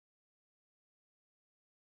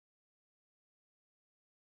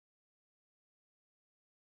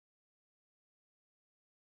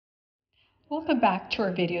Welcome back to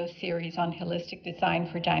our video series on holistic design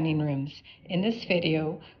for dining rooms. In this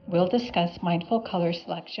video, we'll discuss mindful color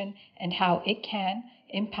selection and how it can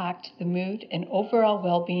impact the mood and overall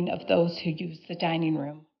well-being of those who use the dining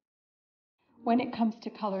room. When it comes to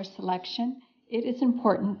color selection, it is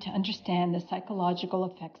important to understand the psychological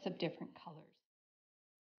effects of different colors.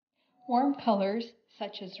 Warm colors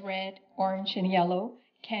such as red, orange, and yellow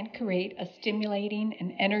can create a stimulating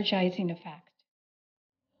and energizing effect,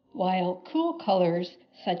 while cool colors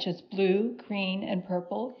such as blue, green, and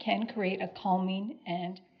purple can create a calming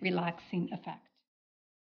and relaxing effect.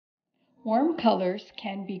 Warm colors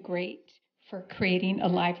can be great for creating a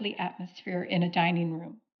lively atmosphere in a dining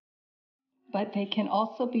room, but they can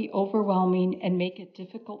also be overwhelming and make it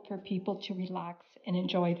difficult for people to relax and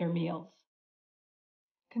enjoy their meals.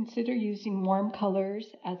 Consider using warm colors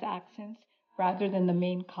as accents rather than the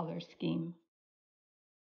main color scheme.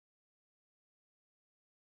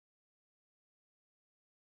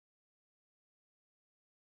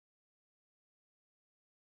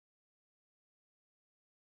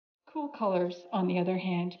 Cool colors, on the other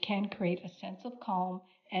hand, can create a sense of calm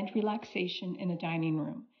and relaxation in a dining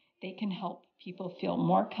room. They can help people feel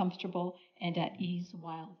more comfortable and at ease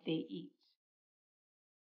while they eat.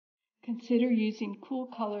 Consider using cool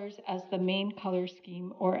colors as the main color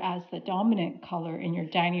scheme or as the dominant color in your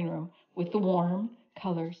dining room with the warm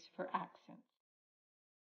colors for accents.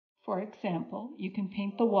 For example, you can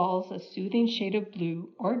paint the walls a soothing shade of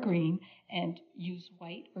blue or green and use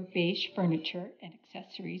white or beige furniture and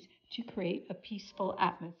accessories to create a peaceful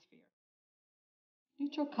atmosphere.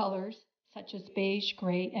 Neutral colors such as beige,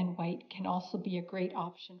 gray, and white can also be a great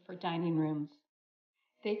option for dining rooms.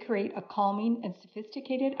 They create a calming and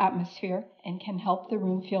sophisticated atmosphere and can help the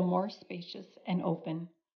room feel more spacious and open.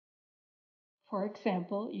 For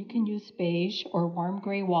example, you can use beige or warm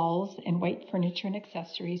gray walls and white furniture and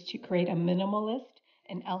accessories to create a minimalist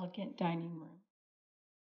and elegant dining room.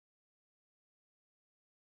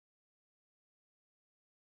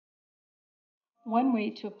 One way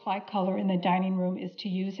to apply color in the dining room is to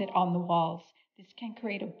use it on the walls. This can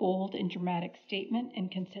create a bold and dramatic statement and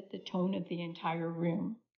can set the tone of the entire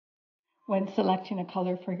room. When selecting a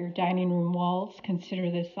color for your dining room walls, consider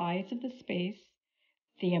the size of the space,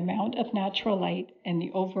 the amount of natural light, and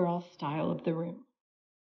the overall style of the room.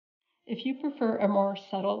 If you prefer a more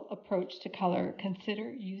subtle approach to color,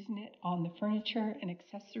 consider using it on the furniture and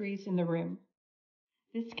accessories in the room.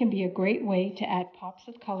 This can be a great way to add pops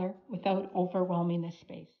of color without overwhelming the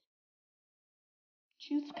space.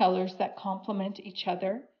 Choose colors that complement each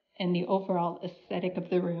other and the overall aesthetic of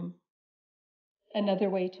the room. Another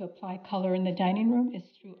way to apply color in the dining room is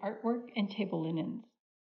through artwork and table linens.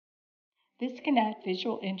 This can add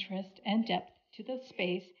visual interest and depth to the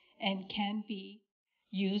space and can be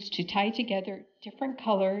used to tie together different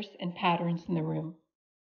colors and patterns in the room.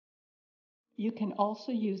 You can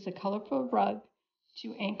also use a colorful rug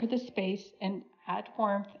to anchor the space and add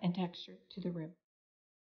warmth and texture to the room.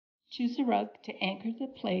 Choose a rug to anchor the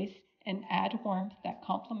place and add warmth that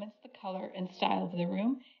complements the color and style of the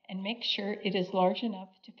room, and make sure it is large enough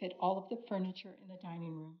to fit all of the furniture in the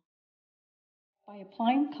dining room. By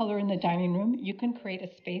applying color in the dining room, you can create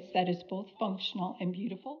a space that is both functional and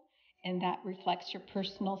beautiful, and that reflects your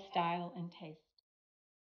personal style and taste.